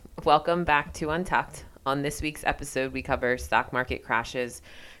Welcome back to Untucked. On this week's episode, we cover stock market crashes,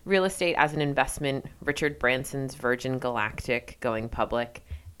 real estate as an investment, Richard Branson's Virgin Galactic going public,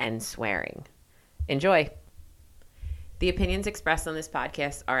 and swearing. Enjoy. The opinions expressed on this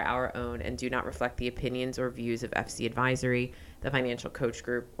podcast are our own and do not reflect the opinions or views of FC Advisory, the Financial Coach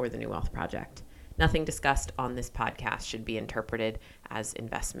Group, or the New Wealth Project. Nothing discussed on this podcast should be interpreted as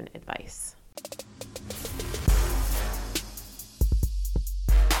investment advice.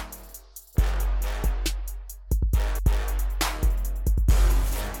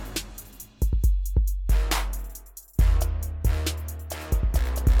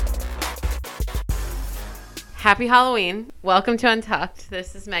 Happy Halloween. Welcome to Untucked.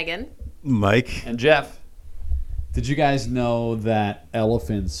 This is Megan. Mike. And Jeff. Did you guys know that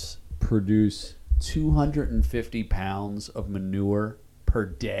elephants produce 250 pounds of manure per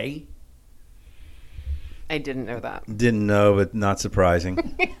day? I didn't know that. Didn't know, but not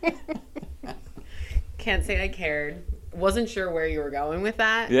surprising. Can't say I cared. Wasn't sure where you were going with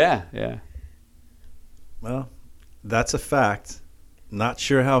that. Yeah. Well, that's a fact. Not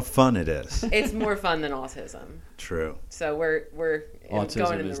sure how fun it is. It's more fun than autism. True. So we're Autism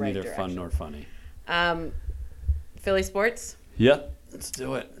going in the is right neither direction. fun nor funny. Philly sports, Yep. Let's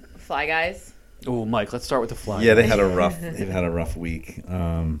do it. Fly Guys. Oh, Mike, let's start with the fly. Yeah, they've had a rough week.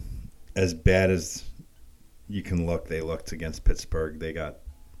 As bad as you can look, they looked against Pittsburgh. They got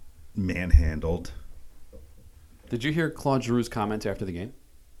manhandled. Did you hear Claude Giroux's comments after the game?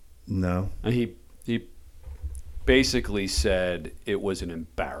 No. And he basically said it was an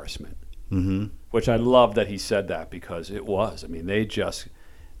embarrassment. Mm-hmm. Which I love that he said that because it was. I mean,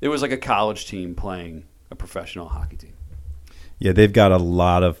 it was like a college team playing a professional hockey team. Yeah, they've got a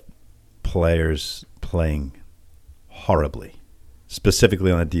lot of players playing horribly,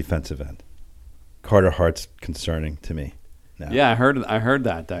 specifically on the defensive end. Carter Hart's concerning to me now. Yeah, I heard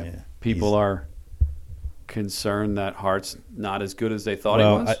that Yeah. people are concerned that Hart's not as good as they thought he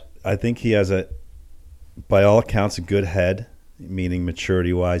Well, was. I think he has by all accounts, a good head, meaning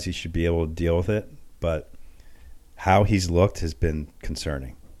maturity-wise, he should be able to deal with it. But how he's looked has been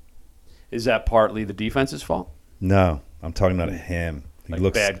concerning. Is that partly the defense's fault? No, I'm talking about him. He Like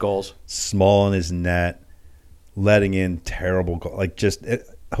looks bad goals? small in his net, letting in terrible goals.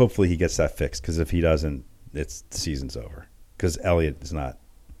 Hopefully he gets that fixed, because if he doesn't, the season's over. Because Elliott is not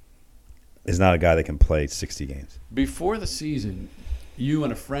a guy that can play 60 games. Before the season, you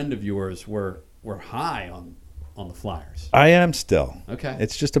and a friend of yours were high on the Flyers. I am still. Okay.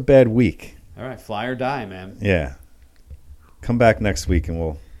 It's just a bad week. All right, fly or die, man. Yeah. Come back next week and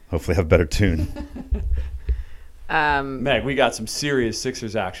we'll hopefully have a better tune. Meg, we got some serious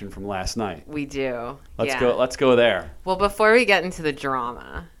Sixers action from last night. We do. Let's go there. Well, before we get into the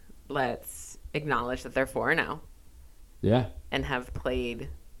drama, let's acknowledge that they're 4-0 Yeah. and have played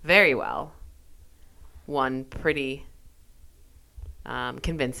very well. Won pretty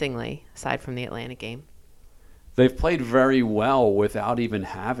convincingly, aside from the Atlanta game. They've played very well without even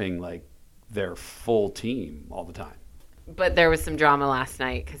having like their full team all the time. But there was some drama last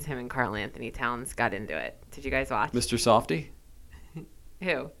night because him and Karl Anthony Towns got into it. Did you guys watch? Mr. Softy?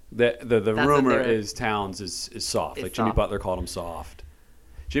 Who? The what rumor they were- is Towns is soft. Is Like Jimmy soft. Butler called him soft.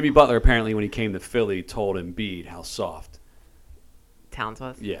 Jimmy Butler apparently when he came to Philly told Embiid how soft. Towns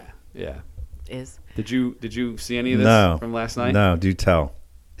was? Yeah. Is. Did you see any of this No. from last night? No, do tell.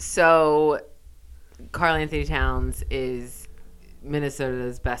 So, Karl Anthony Towns is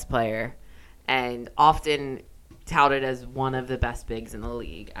Minnesota's best player and often touted as one of the best bigs in the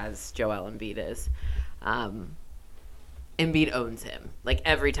league, as Joel Embiid is. Embiid owns him. Like,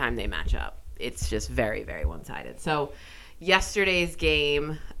 every time they match up, it's just very, very one-sided. So, yesterday's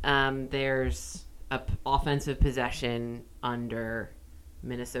game, there's a offensive possession under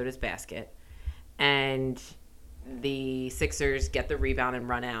Minnesota's basket, and the Sixers get the rebound and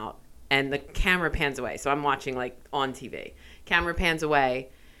run out, and the camera pans away. So I'm watching like on TV. Camera pans away.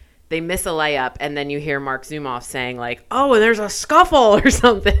 They miss a layup, and then you hear Mark Zumoff saying like, "Oh, there's a scuffle" or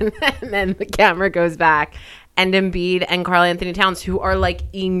something, and then the camera goes back, and Embiid and Karl Anthony Towns, who are like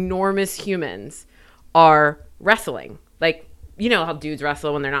enormous humans, are wrestling. Like, you know how dudes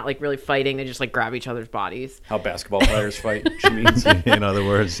wrestle when they're not like really fighting; they just like grab each other's bodies. How basketball players fight, she means. In other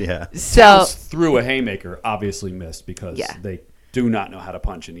words, yeah. So Towns threw a haymaker, obviously missed because Yeah. they do not know how to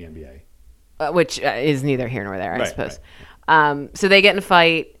punch in the NBA. which is neither here nor there, I Right, suppose. So they get in a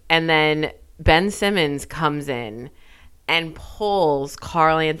fight, and then Ben Simmons comes in and pulls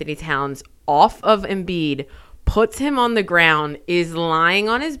Karl Anthony Towns off of Embiid, puts him on the ground, is lying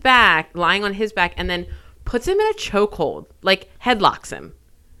on his back, and then puts him in a chokehold, like headlocks him.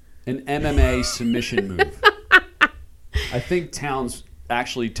 An MMA submission move. I think Towns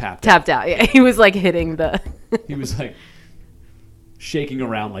actually tapped out. Yeah, he was like hitting the. He was like shaking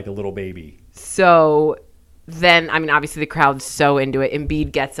around like a little baby. So then, I mean, obviously the crowd's so into it.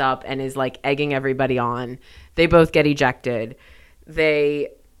 Embiid gets up and is like egging everybody on. They both get ejected. They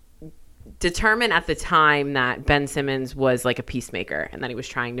determine at the time that Ben Simmons was like a peacemaker and that he was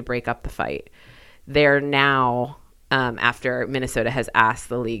trying to break up the fight. They're now, after Minnesota has asked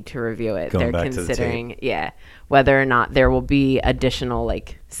the league to review it, Going they're back to the considering, whether or not there will be additional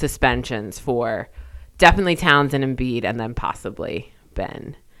like suspensions for definitely Towns and Embiid, and then possibly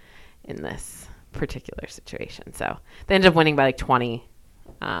Ben in this particular situation. So they ended up winning by like 20.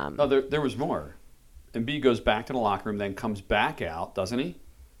 Oh, there was more. Embiid goes back to the locker room, then comes back out, doesn't he?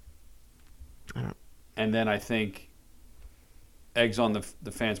 And then I think eggs on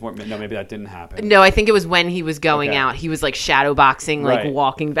the fans more. No, maybe that didn't happen. No, I think it was when he was going Okay. out. He was like shadow boxing, like Right.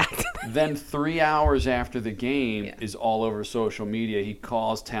 walking back to Then 3 hours after the game Yeah. is all over social media. He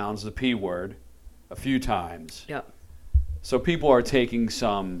calls Towns the P word a few times. Yep. So people are taking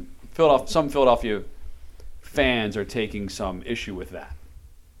some Philadelphia fans are taking some issue with that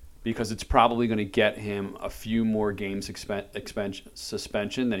because it's probably going to get him a few more games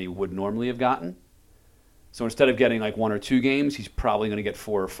suspension than he would normally have gotten. So instead of getting like 1 or 2 games, he's probably going to get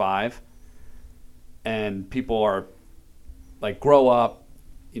 4 or 5. And people are like, grow up.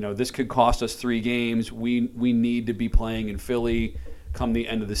 You know, this could cost us 3 games. We need to be playing in Philly come the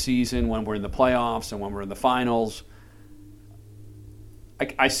end of the season when we're in the playoffs and when we're in the finals.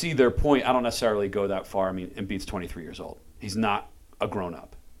 I see their point. I don't necessarily go that far. I mean, Embiid's 23 years old. He's not a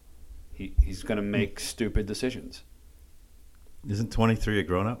grown-up. He's going to make stupid decisions. Isn't 23 a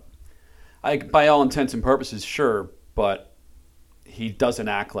grown-up? By all intents and purposes, sure, but he doesn't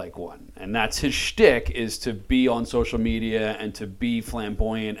act like one. And that's his shtick, is to be on social media and to be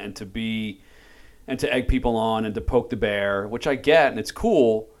flamboyant and to egg people on and to poke the bear, which I get, and it's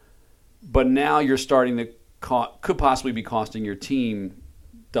cool. But now you're starting to could possibly be costing your team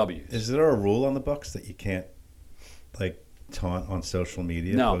W's. Is there a rule on the Bucks that you can't like taunt on social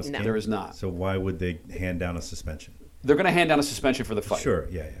media? No, post-game? there is not. So why would they hand down a suspension? They're going to hand down a suspension for the fight. Sure,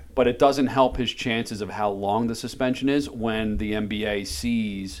 yeah. But it doesn't help his chances of how long the suspension is when the NBA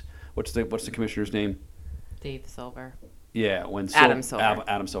sees what's the commissioner's name? Dave Silver. Yeah, when Adam Silver.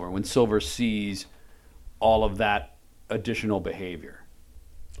 Adam Silver. When Silver sees all of that additional behavior.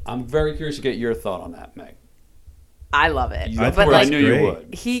 I'm very curious to get your thought on that, Meg. I love it. I But think I like knew you great.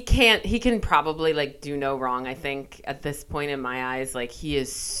 would. he can probably like do no wrong, I think, at this point in my eyes. Like, he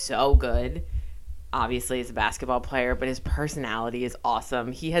is so good. Obviously, he's a basketball player, but his personality is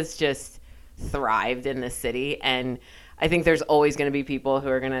awesome. He has just thrived in this city, and I think there's always going to be people who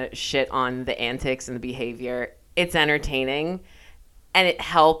are going to shit on the antics and the behavior. It's entertaining, and it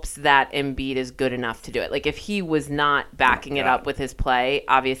helps that Embiid is good enough to do it. Like, if he was not backing it up with his play,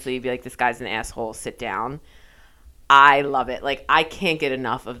 obviously you'd be like, this guy's an asshole, sit down. I love it. Like, I can't get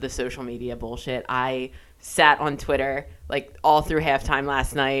enough of the social media bullshit. I sat on Twitter like all through halftime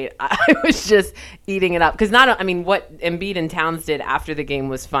last night. I was just eating it up because what Embiid and Towns did after the game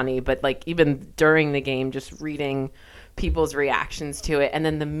was funny, but like even during the game, just reading people's reactions to it and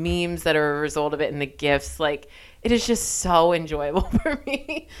then the memes that are a result of it and the gifs, like, it is just so enjoyable for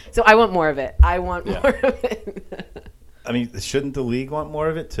me. So I want more of it. I want more of it. I mean, shouldn't the league want more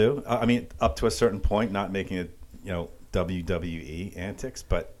of it too? I mean, up to a certain point, not making it, WWE antics,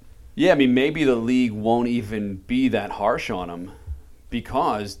 but Yeah, I mean, maybe the league won't even be that harsh on him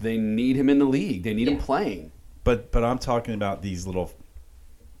because they need him in the league. They need him playing. But I'm talking about these little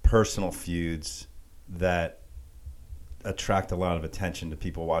personal feuds that attract a lot of attention to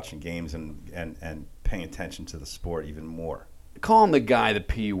people watching games and paying attention to the sport even more. Calling the guy the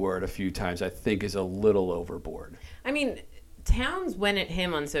P word a few times, I think, is a little overboard. I mean, Towns went at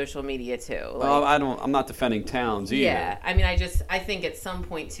him on social media too. Like, Well, I'm not defending Towns either. yeah, I mean, I think at some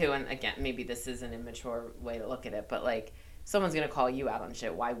point too, and again, maybe this is an immature way to look at it, but like, someone's gonna call you out on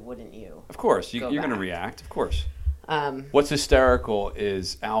shit. Why wouldn't you? Of course, you're Go going to back. react. Of course. Um, What's hysterical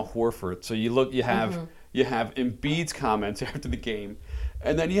is Al Horford. So you have Embiid's comments after the game,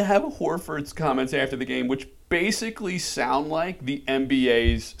 and then you have Horford's comments after the game, which basically sound like the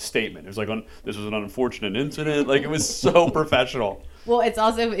NBA's statement. It was like, this was an unfortunate incident. Like, it was so professional. Well, it's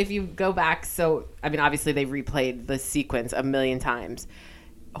also, if you go back, so, I mean, obviously they replayed the sequence a million times.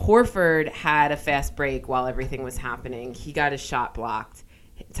 Horford had a fast break while everything was happening. He got his shot blocked.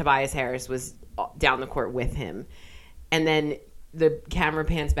 Tobias Harris was down the court with him. And then the camera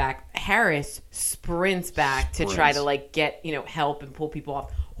pans back. Harris sprints back to try to, like, get, help and pull people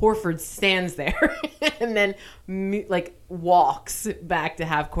off. Horford stands there and then, walks back to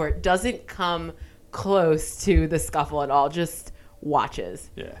half court. Doesn't come close to the scuffle at all. Just watches.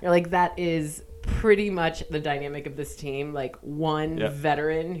 Yeah. You're like, that is pretty much the dynamic of this team. Like one Yep.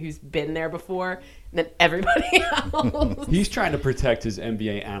 veteran who's been there before, and then everybody else. He's trying to protect his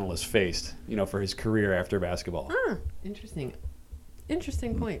NBA analyst face, for his career after basketball. Huh, interesting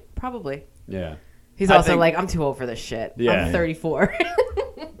point. Probably. Yeah. He's I also think- like, I'm too old for this shit. Yeah. I'm 34.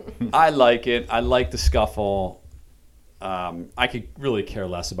 I like it. I like the scuffle. I could really care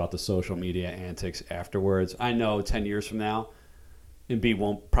less about the social media antics afterwards. I know 10 years from now,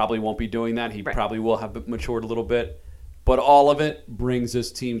 Embiid probably won't be doing that. He Right. probably will have matured a little bit. But all of it brings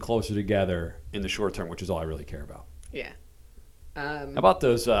this team closer together in the short term, which is all I really care about. Yeah. How about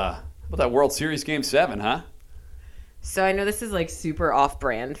those? How about that World Series Game 7, huh? So I know this is like super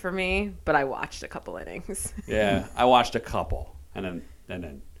off-brand for me, but I watched a couple innings. Yeah, I watched a couple, and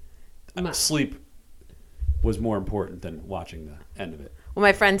then My- sleep was more important than watching the end of it. Well,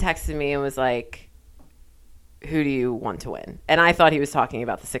 my friend texted me and was like, "Who do you want to win?" And I thought he was talking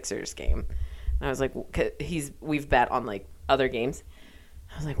about the Sixers game. And I was like, we've bet on like other games.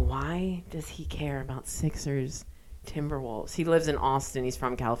 I was like, why does he care about Sixers, Timberwolves? He lives in Austin. He's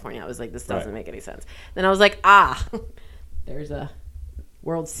from California. I was like, this doesn't Right. make any sense. Then I was like, there's a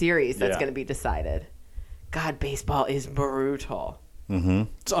World Series that's Yeah. going to be decided. God, baseball is brutal.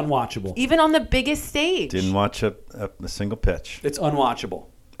 It's unwatchable. Even on the biggest stage. Didn't watch a single pitch. It's unwatchable.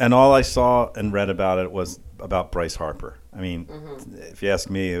 And all I saw and read about it was about Bryce Harper. I mean, if you ask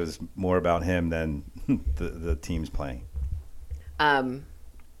me, it was more about him than the teams playing.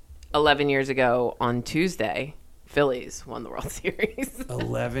 11 years ago on Tuesday, Phillies won the World Series.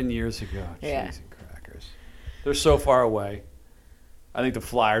 11 years ago. Yeah. Jeez and crackers. They're so far away. I think the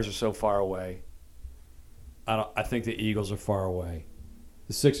Flyers are so far away. I think the Eagles are far away.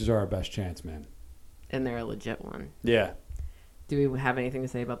 The Sixers are our best chance, man. And they're a legit one. Yeah. Do we have anything to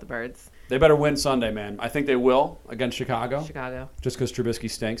say about the Birds? They better win Sunday, man. I think they will against Chicago. Chicago. Just because Trubisky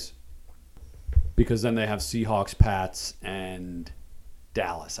stinks. Because then they have Seahawks, Pats, and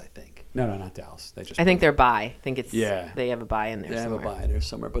Dallas, I think. No, not Dallas. They just I think they're bye. I think it's Yeah. they have a bye in there they have somewhere. a bye there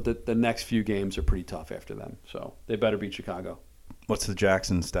somewhere. But the next few games are pretty tough after them. So they better beat Chicago. What's the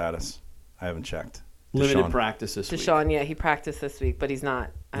Jackson status? I haven't checked. Limited Deshaun. practice this week. Deshaun, yeah, he practiced this week, but he's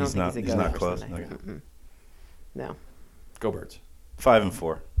not. I don't He's think not- he's a he's go not for close? Sunday. Okay. Mm-mm. No. Go Birds.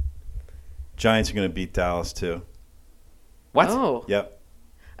 5-4. Giants are going to beat Dallas too. What? Oh. Yep.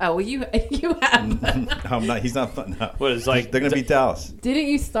 Oh, well, you have. I'm not. He's not. No. What is like? They're going to beat Dallas. Didn't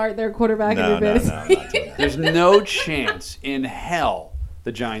you start their quarterback No, in your no, fantasy? no. I'm not doing that. There's no chance in hell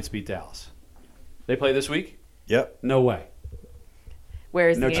the Giants beat Dallas. They play this week? Yep. No way. Where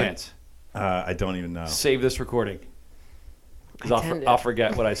is No the game? chance. I don't even know. Save this recording. 'Cause I'll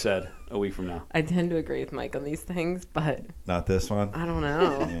forget what I said a week from now. I tend to agree with Mike on these things, but Not this one. I don't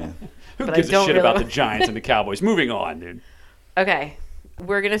know. Yeah. Who But I gives a don't shit really about the want- Giants and the Cowboys? Moving on, dude. Okay.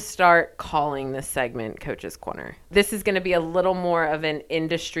 We're going to start calling this segment Coach's Corner. This is going to be a little more of an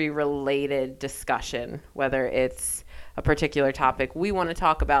industry-related discussion, whether it's a particular topic we want to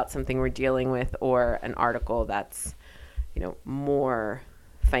talk about, something we're dealing with, or an article that's, more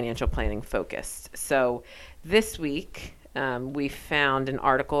financial planning focused. So this week, we found an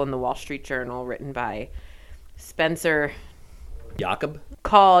article in the Wall Street Journal written by Spencer Jakob?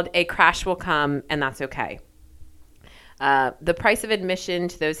 called "A Crash Will Come, and That's Okay." The price of admission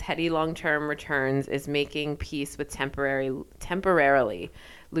to those heady long-term returns is making peace with temporarily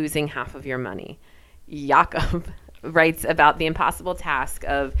losing half of your money. Jakob writes about the impossible task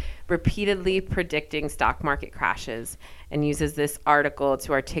of repeatedly predicting stock market crashes and uses this article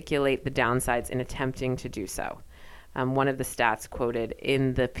to articulate the downsides in attempting to do so. One of the stats quoted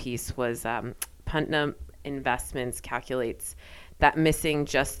in the piece was Putnam Investments calculates that missing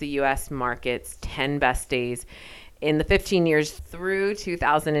just the U.S. market's 10 best days in the 15 years through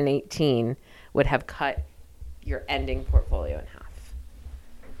 2018 would have cut your ending portfolio in half.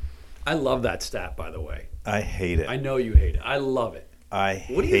 I love that stat, by the way. I hate it. I know you hate it. I love it. I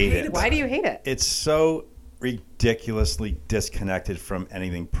What do you hate hate it. about Why do you hate it? It's so ridiculously disconnected from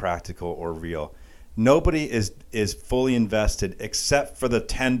anything practical or real. Nobody is fully invested except for the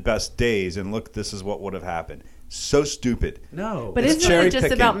 10 best days. And look, this is what would have happened. So stupid. No. But It's isn't cherry it just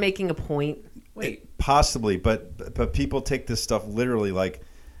picking. about making a point? Wait. Possibly, but people take this stuff literally. Like,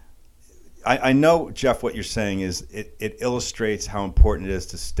 I know, Jeff, what you're saying is it illustrates how important it is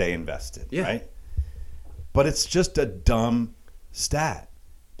to stay invested, Yeah. right? But it's just a dumb stat.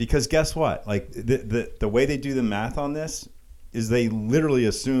 Because guess what? Like, the way they do the math on this is they literally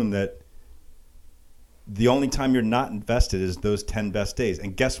assume that the only time you're not invested is those 10 best days.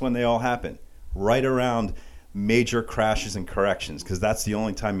 And guess when they all happen? Right around major crashes and corrections, because that's the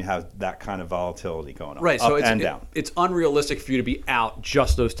only time you have that kind of volatility going on, Right, up so and down. It's unrealistic for you to be out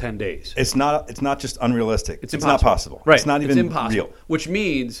just those 10 days. It's not just unrealistic. It's not possible. Right. It's not even impossible. real.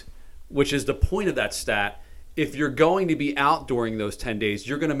 Which is the point of that stat. If you're going to be out during those 10 days,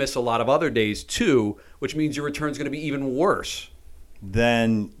 you're going to miss a lot of other days too, which means your return's going to be even worse.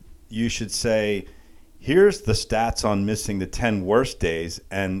 Then you should say, here's the stats on missing the 10 worst days,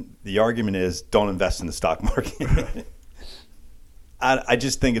 and the argument is don't invest in the stock market. I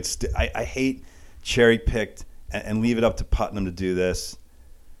just think I hate cherry-picked and leave it up to Putnam to do this.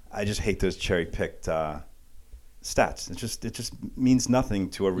 I just hate those cherry-picked stats. It just means nothing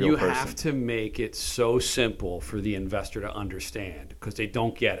to a real person. You have to make it so simple for the investor to understand because they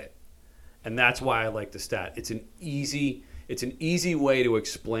don't get it. And that's why I like the stat. It's an easy way to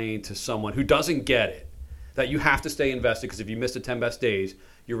explain to someone who doesn't get it that you have to stay invested because if you miss the 10 best days,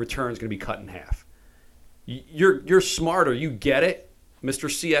 your return is going to be cut in half. You're smarter. You get it, Mr.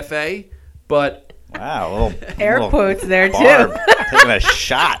 CFA, but wow, a little air little quotes there Barb too. taking a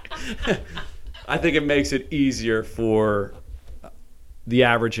shot. I think it makes it easier for the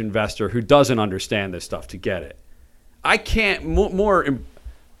average investor who doesn't understand this stuff to get it. I can't more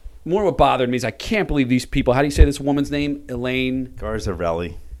what bothered me is I can't believe these people. How do you say this woman's name? Elaine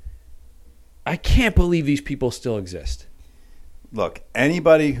Garzarelli. I can't believe these people still exist. Look,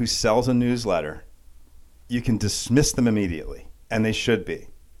 anybody who sells a newsletter, you can dismiss them immediately, and they should be.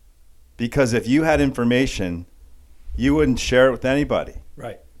 Because if you had information, you wouldn't share it with anybody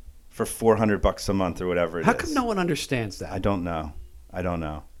Right. for $400 a month or whatever it is. How come no one understands that? I don't know.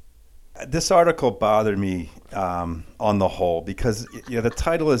 This article bothered me on the whole because the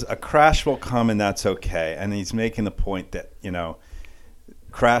title is "A Crash Will Come and That's Okay," and he's making the point that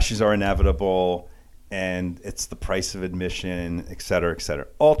crashes are inevitable and it's the price of admission, et cetera, et cetera.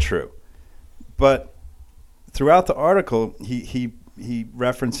 All true, but throughout the article, he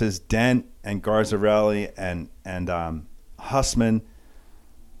references Dent and Garzarelli and Hussman,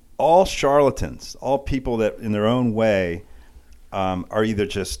 all charlatans, all people that in their own way are either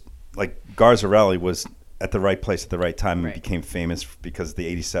just like Garzarelli was at the right place at the right time and became famous because of the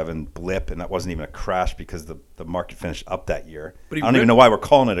 87 blip, and that wasn't even a crash because the market finished up that year. But I don't even know why we're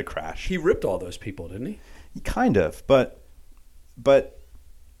calling it a crash. He ripped all those people, didn't he? Kind of, but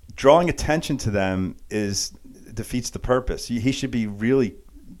drawing attention to them defeats the purpose. He should be really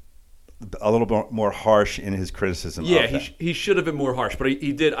a little more harsh in his criticism. Yeah, of them. he should have been more harsh, but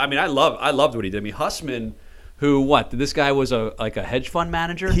he did. I mean, I loved what he did. I mean, Hussman, this guy was like a hedge fund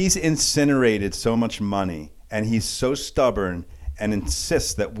manager? He's incinerated so much money, and he's so stubborn and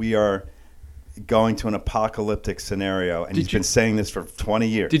insists that we are going to an apocalyptic scenario, and he's been saying this for 20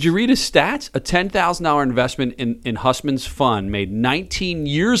 years. Did you read his stats? A $10,000 investment in Hussman's fund made 19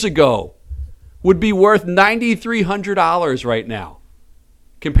 years ago would be worth $9,300 right now,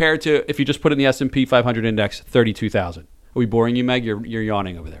 compared to if you just put it in the S&P 500 index, $32,000. Are we boring you, Meg? You're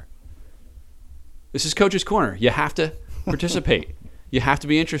yawning over there. This is Coach's Corner. You have to participate. You have to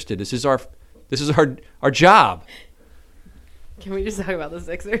be interested. This is our job. Can we just talk about the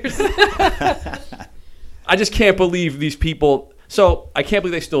Sixers? I just can't believe these people. So I can't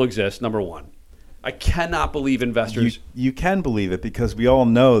believe they still exist, number one. I cannot believe investors. You can believe it because we all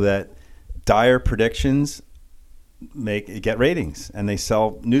know that dire predictions get ratings, and they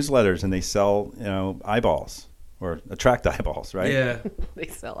sell newsletters, and they sell eyeballs or attract eyeballs, right? Yeah. They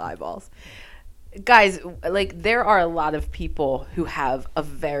sell eyeballs. Guys, like there are a lot of people who have a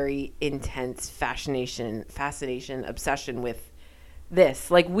very intense fascination, obsession with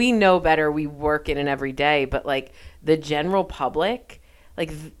this. Like we know better, we work in it every day, but like the general public,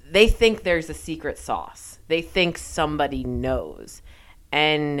 like they think there's a secret sauce. They think somebody knows.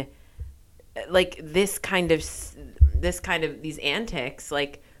 And like these antics,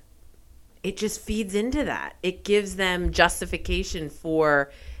 like it just feeds into that. It gives them justification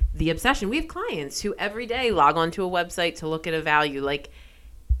for the obsession. We have clients who every day log onto a website to look at a value. Like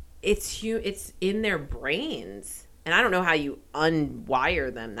it's in their brains, and I don't know how you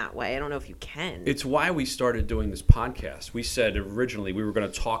unwire them that way. I don't know if you can. It's why we started doing this podcast. We said originally we were going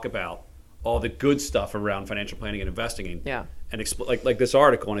to talk about all the good stuff around financial planning and investing, and like this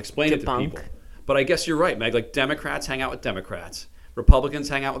article, and explain it to people. But I guess you're right, Meg. Like Democrats hang out with Democrats, Republicans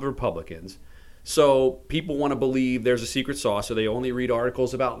hang out with Republicans. So people want to believe there's a secret sauce, so they only read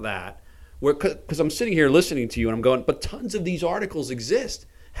articles about that. Because I'm sitting here listening to you, and I'm going, but tons of these articles exist.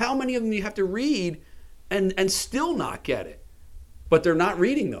 How many of them do you have to read and still not get it? But they're not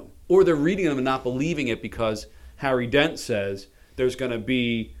reading them. Or they're reading them and not believing it because Harry Dent says there's going to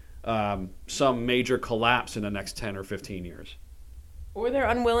be some major collapse in the next 10 or 15 years. Or they're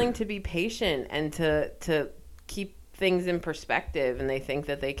unwilling to be patient and to keep things in perspective, and they think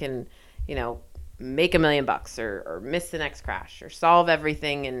that they can, make $1 million or miss the next crash or solve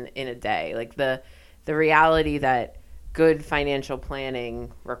everything in a day. Like the reality that good financial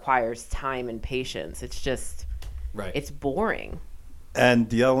planning requires time and patience. It's just, it's boring. And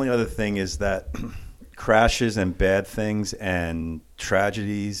the only other thing is that crashes and bad things and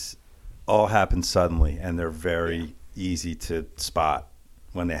tragedies all happen suddenly, and they're very easy to spot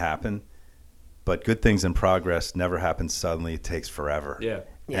when they happen. But good things in progress never happen suddenly. It takes forever. Yeah.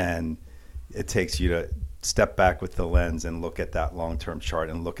 And it takes you to step back with the lens and look at that long-term chart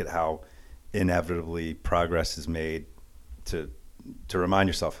and look at how inevitably progress is made to remind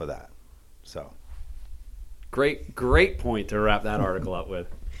yourself of that. So Great point to wrap that article up with.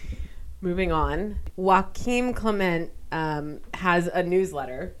 Moving on, Joaquin Clement has a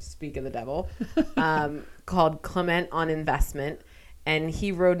newsletter, speak of the devil, called Clement on Investment. And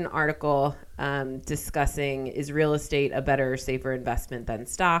he wrote an article discussing, is real estate a better, safer investment than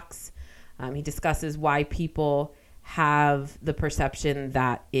stocks? He discusses why people have the perception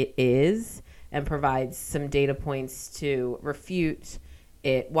that it is and provides some data points to refute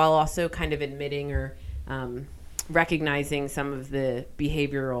it, while also kind of admitting or recognizing some of the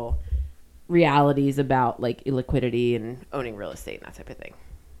behavioral realities about like illiquidity and owning real estate and that type of thing.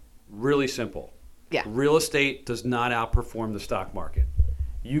 Really simple. Yeah. Real estate does not outperform the stock market.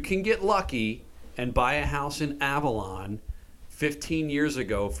 You can get lucky and buy a house in Avalon 15 years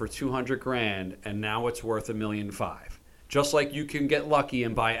ago for $200,000 and now it's worth $1.5 million. Just like you can get lucky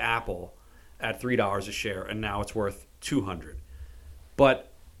and buy Apple at $3 a share and now it's worth $200. But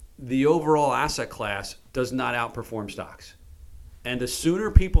the overall asset class does not outperform stocks. And the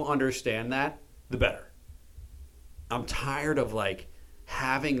sooner people understand that, the better. I'm tired of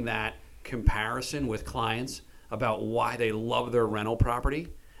having that comparison with clients about why they love their rental property,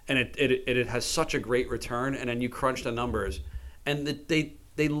 and it has such a great return, and then you crunch the numbers and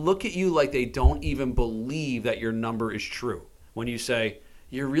they look at you like they don't even believe that your number is true when you say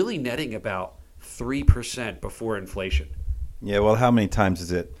you're really netting about 3% before inflation. Yeah, well, how many times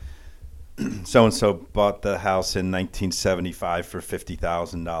is it so-and-so bought the house in 1975 for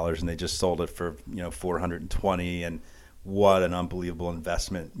 $50,000 and they just sold it for $420,000, and what an unbelievable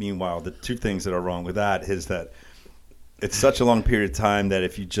investment. Meanwhile, the two things that are wrong with that is that it's such a long period of time that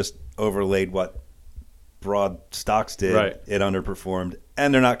if you just overlaid what broad stocks did, it underperformed,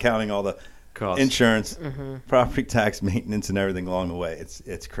 and they're not counting all the costs, insurance, property tax, maintenance, and everything along the way.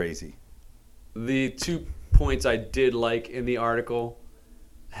 It's crazy. The 2 points I did like in the article: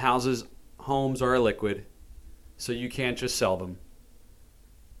 homes are illiquid, so you can't just sell them,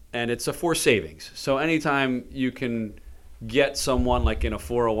 and it's a forced savings. So anytime you can get someone like in a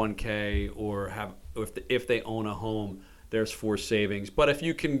 401k or if they own a home, there's forced savings. But if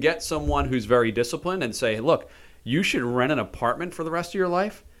you can get someone who's very disciplined and say, look, you should rent an apartment for the rest of your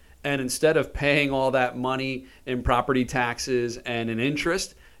life, and instead of paying all that money in property taxes and in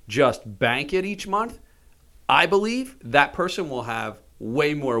interest, just bank it each month, I believe that person will have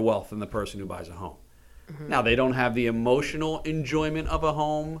way more wealth than the person who buys a home. Now, they don't have the emotional enjoyment of a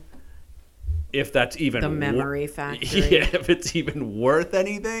home, if that's even... The memory factor. Yeah, if it's even worth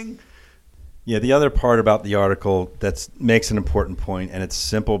anything. Yeah, the other part about the article that makes an important point, and it's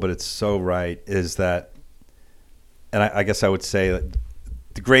simple, but it's so right, is that, and I guess I would say that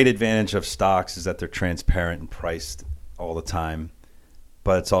the great advantage of stocks is that they're transparent and priced all the time,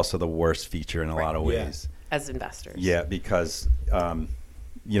 but it's also the worst feature in a lot of ways. As investors. Yeah, because,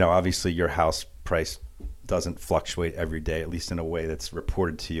 obviously your house price doesn't fluctuate every day, at least in a way that's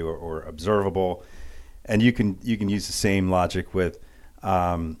reported to you or observable. And you can use the same logic with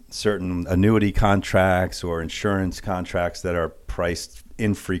certain annuity contracts or insurance contracts that are priced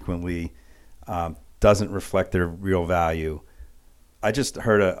infrequently, doesn't reflect their real value. I just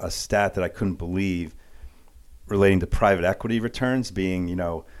heard a stat that I couldn't believe relating to private equity returns being,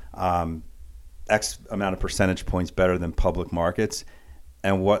 X amount of percentage points better than public markets.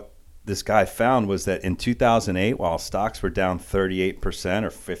 And what this guy found was that in 2008, while stocks were down 38% or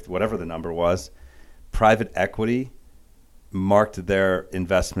 50, whatever the number was, private equity marked their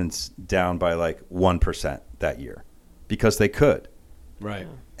investments down by 1% that year because they could. Right.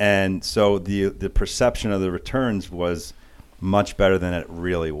 And so the perception of the returns was much better than it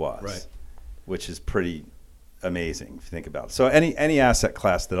really was, right, which is pretty amazing if you think about it. So any asset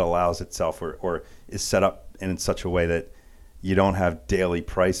class that allows itself or is set up in such a way that you don't have daily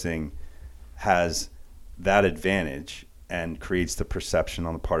pricing has that advantage and creates the perception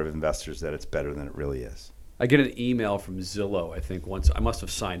on the part of investors that it's better than it really is. I get an email from Zillow, I think once. I must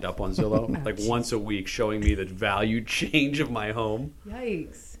have signed up on Zillow once a week, showing me the value change of my home.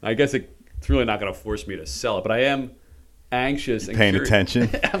 Yikes. I guess it's really not going to force me to sell it. But I am anxious and Paying attention.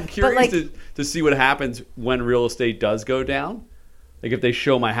 I'm curious like- to see what happens when real estate does go down. Like if they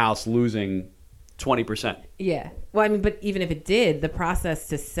show my house losing 20%. Yeah. Well, I mean, but even if it did, the process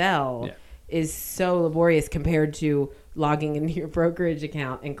to sell Yeah. is so laborious compared to logging into your brokerage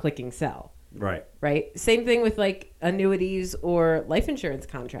account and clicking sell. Right. Right? Same thing with like annuities or life insurance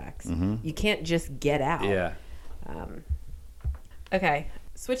contracts. You can't just get out. Yeah. Okay.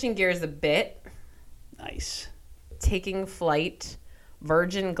 Switching gears a bit, Nice. taking flight,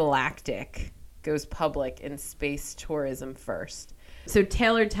 Virgin Galactic goes public in space tourism first. So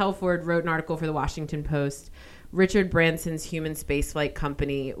Taylor Telford wrote an article for the Washington Post. Richard Branson's human spaceflight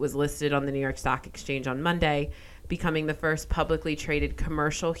company was listed on the New York Stock Exchange on Monday, becoming the first publicly traded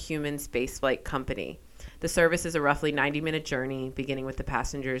commercial human spaceflight company. The service is a roughly 90-minute journey, beginning with the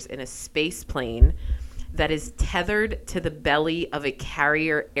passengers in a space plane that is tethered to the belly of a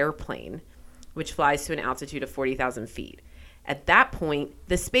carrier airplane, which flies to an altitude of 40,000 feet. At that point,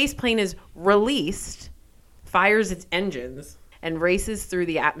 the space plane is released, fires its engines, and races through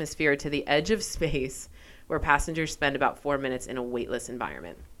the atmosphere to the edge of space, where passengers spend about 4 minutes in a weightless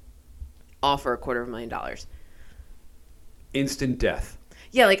environment. All for $250,000. Instant death.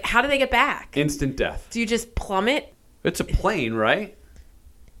 Yeah, like how do they get back? Instant death. Do you just plummet? It's a plane, right?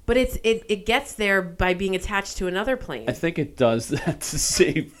 But it gets there by being attached to another plane. I think it does that to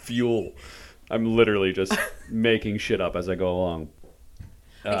save fuel. I'm literally just making shit up as I go along.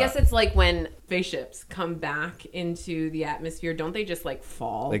 I guess it's like when spaceships come back into the atmosphere, don't they just like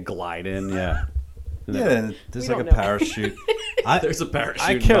fall? They glide in, yeah. Yeah, and there's We like a don't know. parachute. There's a parachute.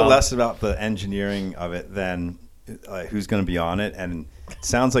 I care involved. less about the engineering of it than who's going to be on it. And it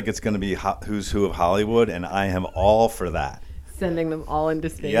sounds like it's going to be who's who of Hollywood, and I am all for that. Sending them all into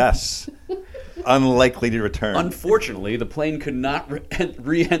space. Yes. Unlikely to return. Unfortunately, the plane could not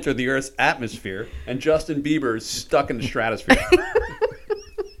re-enter the Earth's atmosphere, and Justin Bieber is stuck in the stratosphere.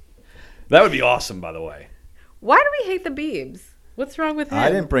 That would be awesome, by the way. Why do we hate the Biebs? What's wrong with him? I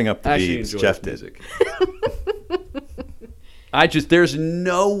didn't bring up the Actually Biebs. enjoy Jeff his did. music. There's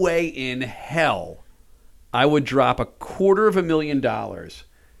no way in hell I would drop $250,000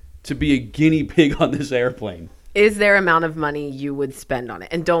 to be a guinea pig on this airplane. Is there amount of money you would spend on it?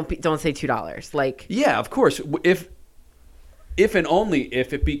 And don't say $2. Like, Yeah, of course. If and only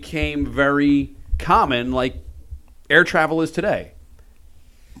if it became very common, like air travel is today.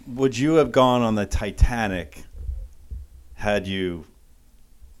 Would you have gone on the Titanic had you,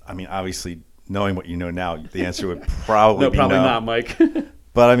 I mean, obviously, knowing what you know now, the answer would probably No, be probably no. not, Mike.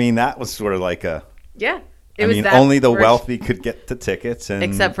 But, I mean, that was sort of like a, yeah. I mean, that only the rich- wealthy could get the tickets. And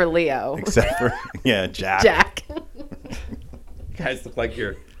Except for Leo. Except for, yeah, Jack. Jack. You guys look like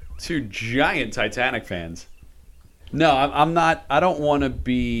you're two giant Titanic fans. No, I'm not. I don't want to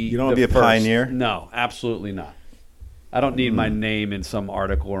be. You don't wanna the be a first. pioneer? No, absolutely not. I don't need my name in some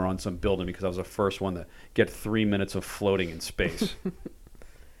article or on some building because I was the first one to get 3 minutes of floating in space.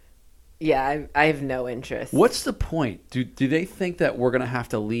 Yeah, I have no interest. What's the point? Do they think that we're gonna have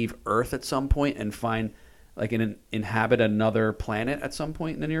to leave Earth at some point and find like inhabit another planet at some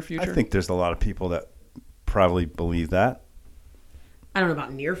point in the near I future? think there's a lot of people that probably believe that. I don't know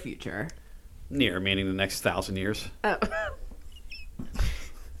about near future. Near, meaning the next 1,000 years. Oh.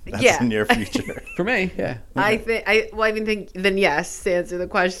 That's Yeah. the near future. For me, yeah. I think then yes, to answer the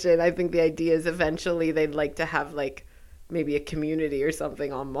question, I think the idea is eventually they'd like to have like maybe a community or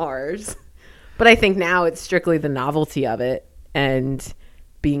something on Mars. But I think now it's strictly the novelty of it and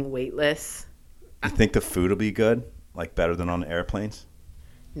being weightless. You think the food will be good? Like better than on airplanes?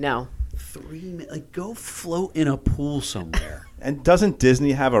 No. 3 minutes. Like, go float in a pool somewhere. And doesn't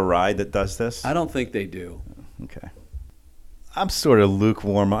Disney have a ride that does this? I don't think they do. Okay. I'm sort of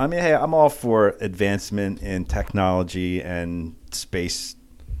lukewarm. I mean, hey, I'm all for advancement in technology and space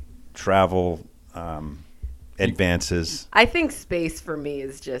travel advances. I think space for me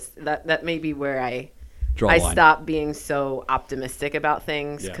is just that may be where I Draw a line. stop being so optimistic about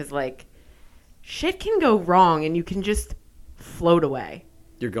things Yeah. because like shit can go wrong and you can just float away.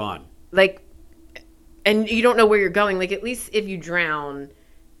 You're gone. Like, and you don't know where you're going. Like, at least if you drown,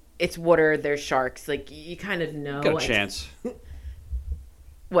 it's water, there's sharks. Like, you kind of know. Got a chance.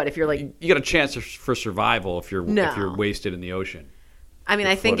 What, if you're like, You got a chance for survival if you're No. wasted in the ocean. I mean,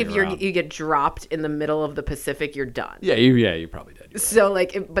 you're I think if floating around. you get dropped in the middle of the Pacific, you're done. Yeah, you probably did. So,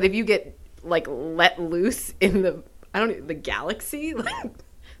 like, but if you get, like, let loose in the galaxy, like,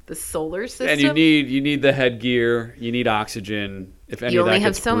 the solar system. And you need the headgear. You need oxygen. If any You of that only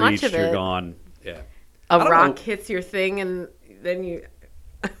have gets so much breached, of you're it. gone. Yeah. a I don't rock know. hits your thing and then you.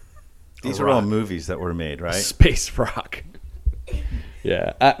 These are all rock. movies that were made, right? Space rock.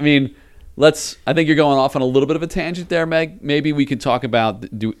 Yeah, I mean, I think you're going off on a little bit of a tangent there, Meg. Maybe we could talk about,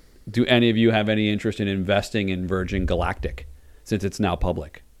 do any of you have any interest in investing in Virgin Galactic since it's now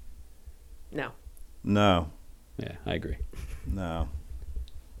public? No. No. Yeah, I agree. No.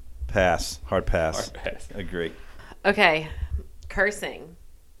 Pass. Hard pass. Hard pass. Agree. Okay. Cursing.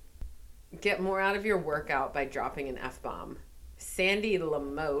 Get more out of your workout by dropping an F-bomb. Sandy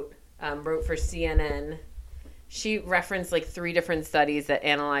Lamotte wrote for CNN. She referenced like 3 different studies that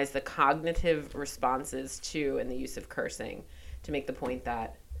analyze the cognitive responses to and the use of cursing to make the point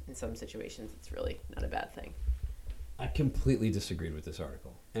that in some situations it's really not a bad thing. I completely disagreed with this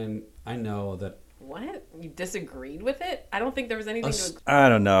article. And I know that... What? You disagreed with it? I don't think there was anything to... I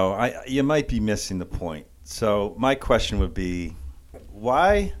don't know. You might be missing the point. So my question would be,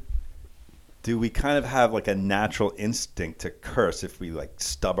 why do we kind of have like a natural instinct to curse if we like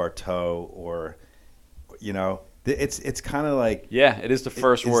stub our toe or, you know, it's kind of like... Yeah, it is the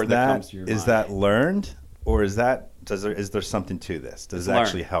first word that comes to your mind. Is that learned or is there something to this? Does it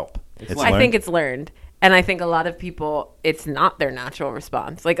actually help? I think it's learned. And I think a lot of people, it's not their natural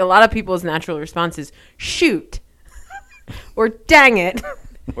response. Like a lot of people's natural response is shoot or dang it.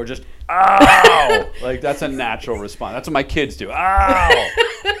 Or just, ow! Like that's a natural response. That's what my kids do. Ow!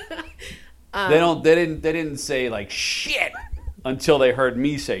 They didn't say like shit until they heard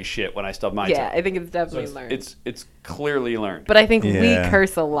me say shit when I stubbed my toe. Yeah, I think it's definitely learned. It's clearly learned. But I think we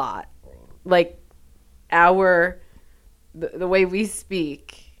curse a lot. Like the way we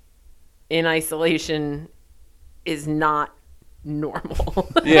speak in isolation is not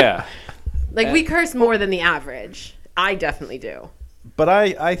normal. Yeah. Like we curse more than the average. I definitely do. But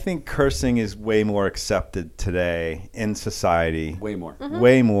I think cursing is way more accepted today in society. Way more. Mm-hmm.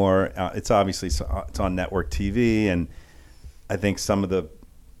 Way more. It's obviously it's on network TV, and I think some of the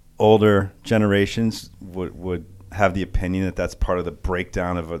older generations would have the opinion that that's part of the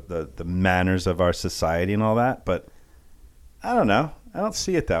breakdown of the manners of our society and all that. But I don't know. I don't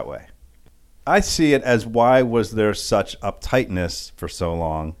see it that way. I see it as, why was there such uptightness for so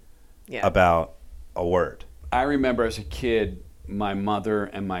long about a word? I remember as a kid, my mother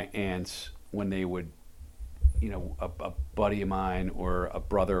and my aunts, when they would, you know, a buddy of mine or a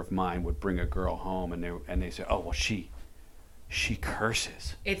brother of mine would bring a girl home, and they say, "Oh, well, she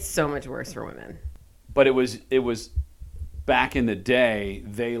curses." It's so much worse for women. But it was back in the day,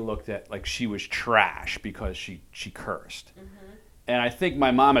 they looked at like she was trash because she cursed. Mm-hmm. And I think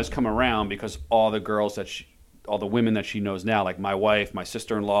my mom has come around because all the women that she knows now, like my wife, my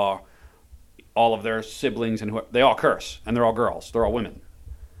sister-in-law, all of their siblings, and they all curse, and they're all girls, they're all women.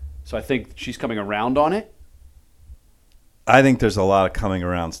 So I think she's coming around on it. I think there's a lot of coming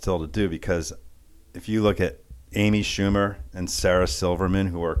around still to do, because if you look at Amy Schumer and Sarah Silverman,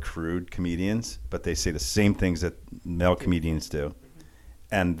 who are crude comedians, but they say the same things that male comedians do,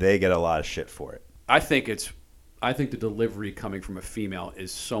 and they get a lot of shit for it. I think the delivery coming from a female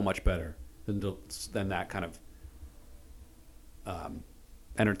is so much better than that kind of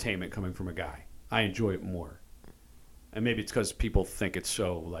entertainment coming from a guy. I enjoy it more. And maybe it's because people think it's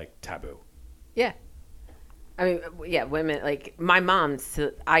so like taboo. Yeah. I mean, yeah, women, like my mom,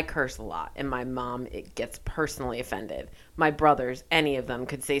 I curse a lot, and my mom, it gets personally offended. My brothers, any of them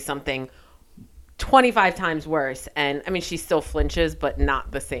could say something 25 times worse, and I mean, she still flinches, but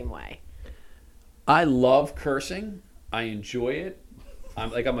not the same way. I love cursing. I enjoy it.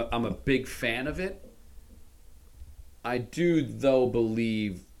 I'm a big fan of it. I do, though,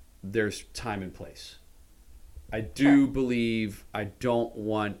 believe there's time and place. I do believe I don't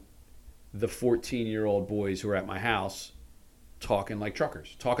want the 14-year-old boys who are at my house talking like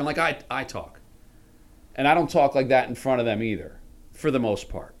truckers, talking like I talk. And I don't talk like that in front of them either, for the most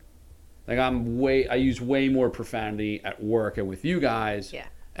part. Like I use way more profanity at work and with you guys. Yeah.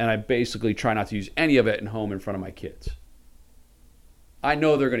 And I basically try not to use any of it at home in front of my kids. I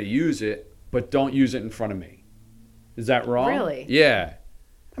know they're going to use it, but don't use it in front of me. Is that wrong? Really? Yeah.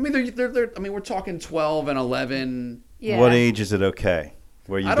 I mean, they're. I mean, we're talking 12 and 11. Yeah. What age is it okay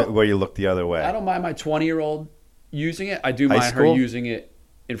where you look the other way? I don't mind my 20-year-old using it. I do mind her using it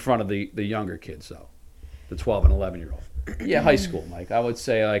in front of the younger kids, though, the 12 and 11-year-old. Yeah, high school, Mike. I would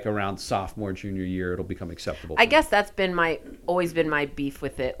say like around sophomore, junior year, it'll become acceptable. I guess that's always been my beef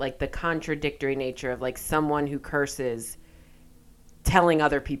with it, like the contradictory nature of like someone who curses telling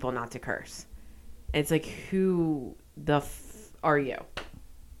other people not to curse. And it's like, who the are you?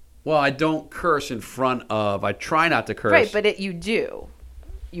 Well, I don't curse in front of. I try not to curse. Right, but you do.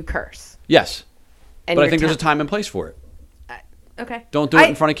 You curse. Yes, And but I think there's a time and place for it. Okay. Don't do it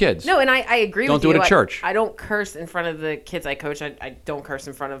in front of kids. No, and I agree with you. Don't do it at church. I don't curse in front of the kids I coach. I don't curse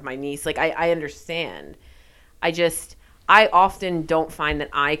in front of my niece. Like, I understand. I I often don't find that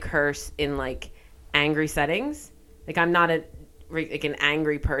I curse in like angry settings. Like I'm not like an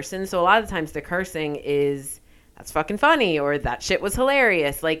angry person. So a lot of the times the cursing is that's fucking funny or that shit was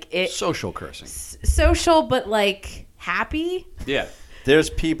hilarious. Like it Social cursing. social, but like happy. Yeah. There's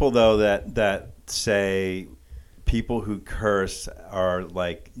people though that say people who curse are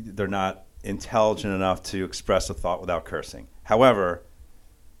like they're not intelligent enough to express a thought without cursing. However,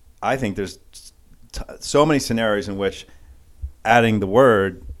 I think there's so many scenarios in which adding the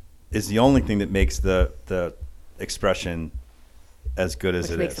word is the only thing that makes the expression as good as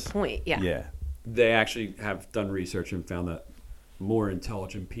Which it makes is. the point. Yeah. Yeah. They actually have done research and found that more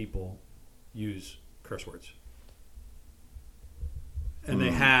intelligent people use curse words. And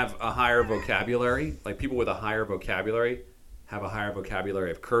they have a higher vocabulary. Like people with a higher vocabulary have a higher vocabulary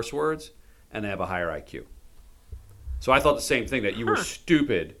of curse words, and they have a higher IQ. So I thought the same thing, that you were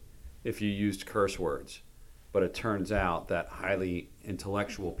stupid if you used curse words. But it turns out that highly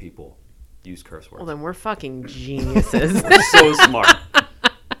intellectual people use curse words. Well, then we're fucking geniuses. We're so smart.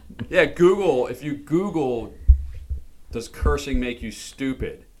 Yeah, Google, if you Google, does cursing make you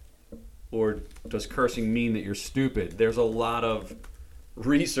stupid? Or does cursing mean that you're stupid? There's a lot of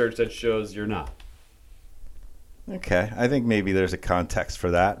research that shows you're not. Okay. I think maybe there's a context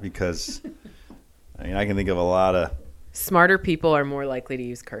for that because I mean I can think of a lot of Smarter people are more likely to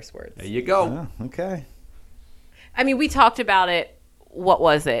use curse words. There you go. okay. I mean, we talked about it. What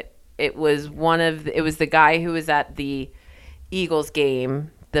was it? It was the guy who was at the Eagles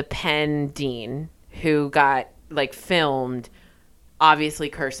game, the Penn Dean, who got like filmed obviously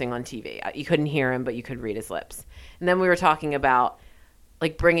cursing on TV. You couldn't hear him, but you could read his lips. And then we were talking about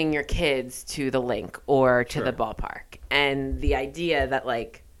like bringing your kids to the link or to the ballpark. And the idea that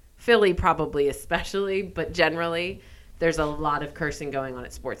like Philly probably especially, but generally there's a lot of cursing going on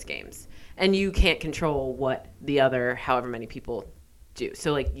at sports games. And you can't control what the other however many people do.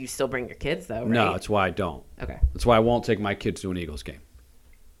 So like you still bring your kids though, right? No, that's why I don't. Okay. That's why I won't take my kids to an Eagles game.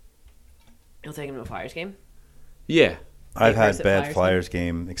 You'll take them to a Flyers game? Yeah. I've curse had at bad Flyers Flyers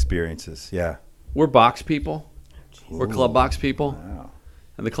game experiences. Yeah. We're box people. We're club box people. Wow.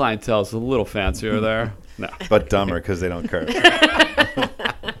 And the clientele is a little fancier there. No. But dumber because they don't curse.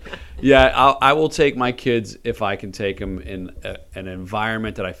 Yeah, I will take my kids if I can take them in an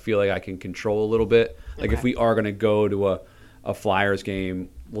environment that I feel like I can control a little bit. Like if we are going to go to a Flyers game,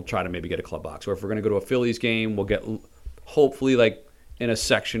 we'll try to maybe get a club box. Or if we're going to go to a Phillies game, we'll get hopefully like in a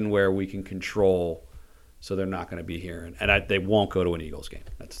section where we can control so they're not going to be here. And they won't go to an Eagles game.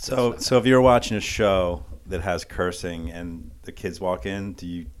 So if you're watching a show that has cursing and the kids walk in, do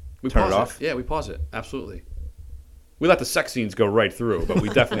you turn it off? Yeah, we pause it. Absolutely. We let the sex scenes go right through, but we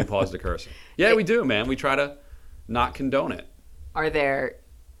definitely pause the cursing. Yeah, we do, man. We try to not condone it. Are there,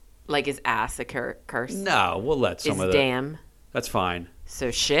 like, is ass a curse? No, we'll let some is of that. damn? That's fine. So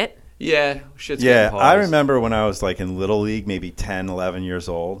shit? Yeah, shit's Yeah, getting paused. I remember when I was like in Little League, maybe 10, 11 years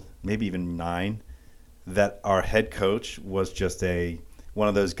old, maybe even 9, that our head coach was just one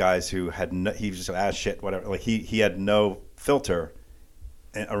of those guys who he was just ass shit, whatever. Like he had no filter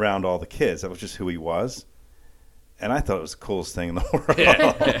around all the kids. That was just who he was. And I thought it was the coolest thing in the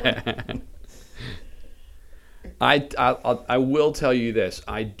world. I will tell you this.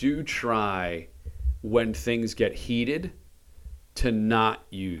 I do try when things get heated to not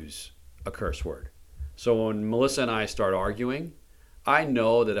use a curse word. So when Melissa and I start arguing, I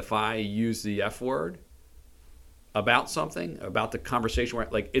know that if I use the F word about something, about the conversation, where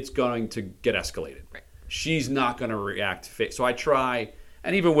like it's going to get escalated. Right. She's not going to react. So I try,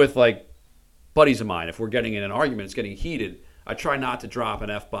 and even with like buddies of mine, if we're getting in an argument, it's getting heated, I try not to drop an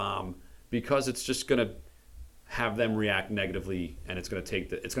F-bomb because it's just going to have them react negatively, and it's going to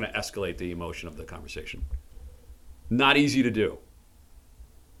escalate the emotion of the conversation. Not easy to do.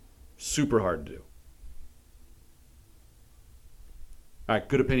 Super hard to do. All right,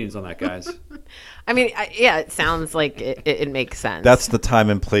 good opinions on that, guys. I mean, yeah, it sounds like it makes sense. That's the time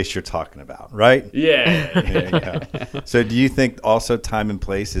and place you're talking about, right? Yeah. There you go. So do you think also time and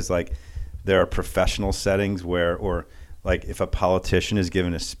place is like there are professional settings where, or like if a politician is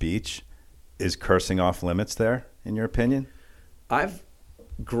giving a speech, is cursing off limits there, in your opinion? I've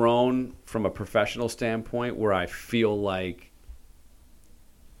grown from a professional standpoint where I feel like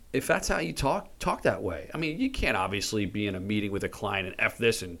if that's how you talk that way. I mean, you can't obviously be in a meeting with a client and F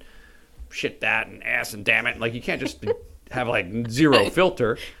this and shit that and ass and damn it. Like you can't just have like zero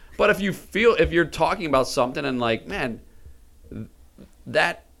filter. But if you're talking about something and like, man,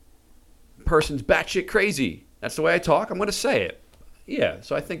 that person's batshit crazy. That's the way I talk. I'm going to say it. Yeah.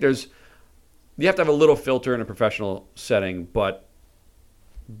 So I think you have to have a little filter in a professional setting, but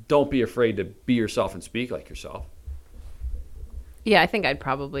don't be afraid to be yourself and speak like yourself. Yeah, I think I'd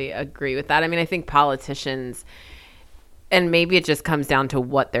probably agree with that. I mean, I think politicians, and maybe it just comes down to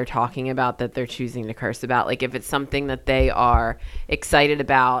what they're talking about that they're choosing to curse about. Like if it's something that they are excited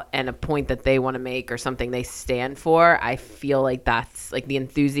about and a point that they want to make or something they stand for, I feel like that's like the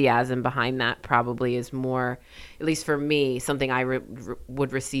enthusiasm behind that probably is more, at least for me, something I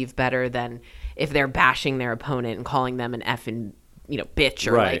would receive better than if they're bashing their opponent and calling them an effing, bitch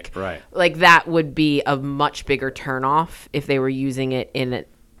or like that would be a much bigger turnoff if they were using it in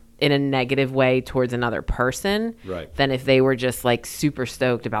a negative way towards another person than if they were just like super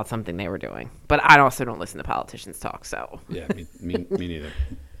stoked about something they were doing. But I also don't listen to politicians talk, so. Yeah, me neither.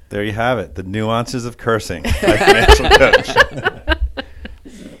 There you have it. The nuances of cursing by financial coach.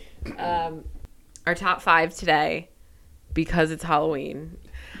 Our top 5 today, because it's Halloween,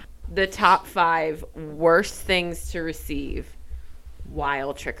 the top 5 worst things to receive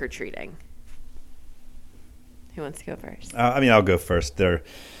while trick-or-treating. Who wants to go first? I'll go first. I think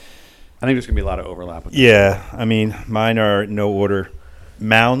there's going to be a lot of overlap with this. Yeah, mine are no order.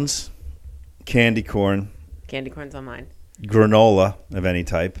 Mounds, candy corn, Candy corn's on mine. granola of any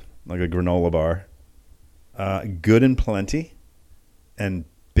type, like a granola bar, Good and Plenty, and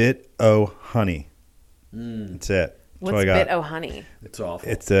Bit O Honey. That's it. That's What's what I got. Bit O Honey? It's awful.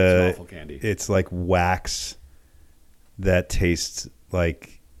 It's awful candy. It's like wax that tastes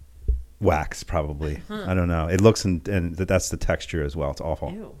like wax, probably. I don't know. It looks and that's the texture as well. It's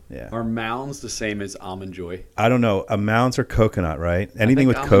awful. Ew. Yeah. Are Mounds the same as Almond Joy? I don't know. Mounds are coconut, right? Anything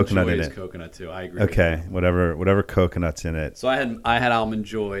with coconut in is it. coconut too. I agree. Okay, whatever coconut's in it. So I had Almond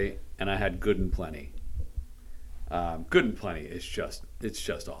Joy and I had Good and Plenty. Good and Plenty is just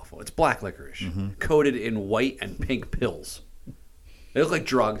awful. It's black licorice coated in white and pink pills. They look like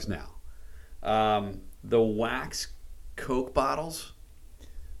drugs now. The wax Coke bottles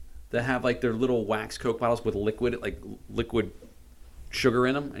that have like their little wax Coke bottles with liquid sugar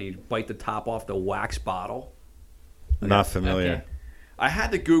in them, and you bite the top off the wax bottle. Not familiar. Okay. I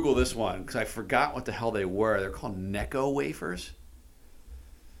had to Google this one because I forgot what the hell they were. They're called Necco wafers.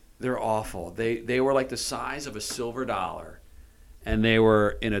 They're awful. They were like the size of a silver dollar, and they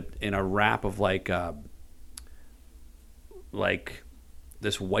were in a wrap of like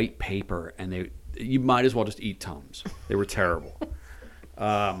this white paper, and you might as well just eat Tums. They were terrible.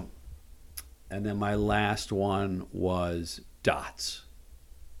 And then my last one was Dots.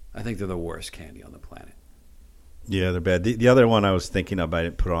 I think they're the worst candy on the planet. Yeah, they're bad. The other one I was thinking of, I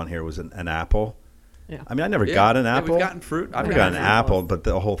didn't put on here, was an apple. Yeah. I never got an apple. We've gotten fruit. I've got an apple, but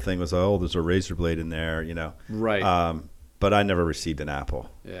the whole thing was, there's a razor blade in there, Right. But I never received an apple.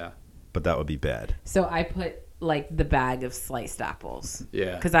 Yeah. But that would be bad. So I put like the bag of sliced apples.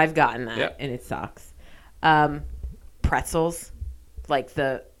 Yeah. Because I've gotten that Yep. and it sucks. Pretzels, like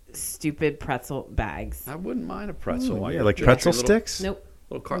the stupid pretzel bags. I wouldn't mind a pretzel. while Yeah, you're like drinking pretzel a little- sticks? Nope.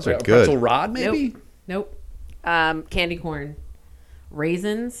 Little car- Those are a good. pretzel rod, maybe? Nope. Candy corn.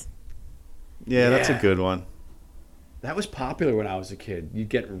 Raisins. Yeah, that's a Yeah. good one. That was popular when I was a kid. You'd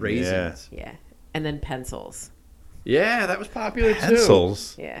get raisins. Yeah. And then pencils. Yeah, that was popular too.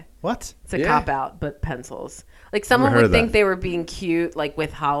 Pencils? Yeah. What? It's a Yeah. cop-out, but pencils. Like someone heard would of think that. they were being cute, like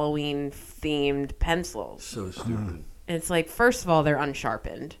with Halloween-themed pencils. So stupid. And it's like, first of all, they're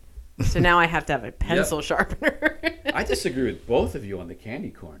unsharpened. So now I have to have a pencil sharpener. I disagree with both of you on the candy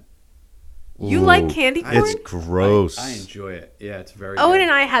corn. You like candy corn? It's gross. I enjoy it. Yeah, it's very Owen good.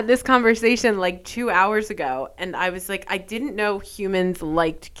 and I had this conversation like 2 hours ago, and I was like, I didn't know humans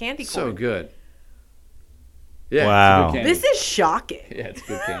liked candy corn. So good. Yeah, Wow. it's good candy. This is shocking. Yeah, it's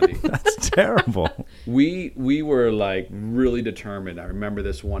good candy. That's terrible. we were like really determined. I remember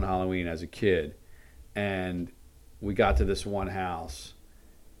this one Halloween as a kid, and we got to this one house,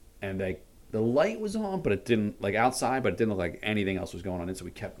 and the light was on, but it didn't, like outside, but it didn't look like anything else was going on. And so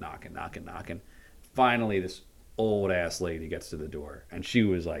we kept knocking. Finally, this old ass lady gets to the door, and she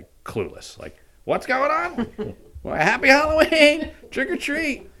was like clueless, like, "What's going on? Well, happy Halloween, trick or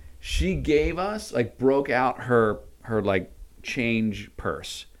treat." She gave us, like, broke out her like change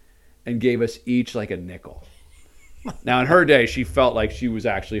purse, and gave us each like a nickel. Now in her day, she felt like she was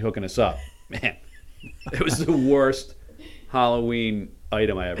actually hooking us up. Man, it was the worst Halloween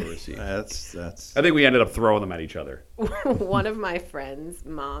item I ever received. That's I think we ended up throwing them at each other. One of my friends'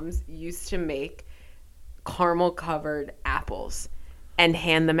 moms used to make caramel-covered apples and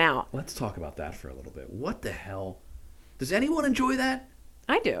hand them out. Let's talk about that for a little bit. What the hell? Does anyone enjoy that?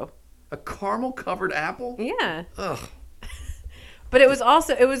 I do. A caramel-covered apple? Yeah. Ugh. But it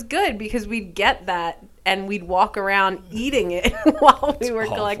was good because we'd get that and we'd walk around eating it while we were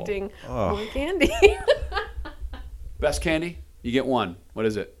awful. collecting more candy. Best candy? You get one. What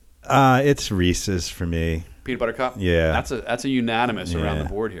is it? It's Reese's for me. Peanut butter cup. Yeah. That's a unanimous around Yeah. the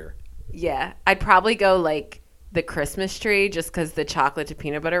board here. Yeah, I'd probably go like the Christmas tree just because the chocolate to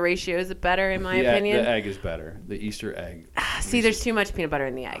peanut butter ratio is better in my opinion. The egg is better. The Easter egg. See, there's too much peanut butter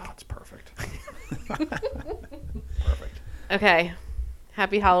in the egg. That's perfect. Okay,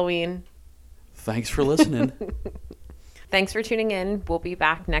 happy Halloween. Thanks for listening. Thanks for tuning in. We'll be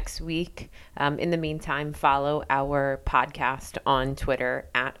back next week. In the meantime, follow our podcast on Twitter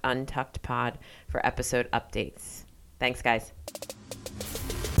 @UntuckedPod for episode updates. Thanks, guys.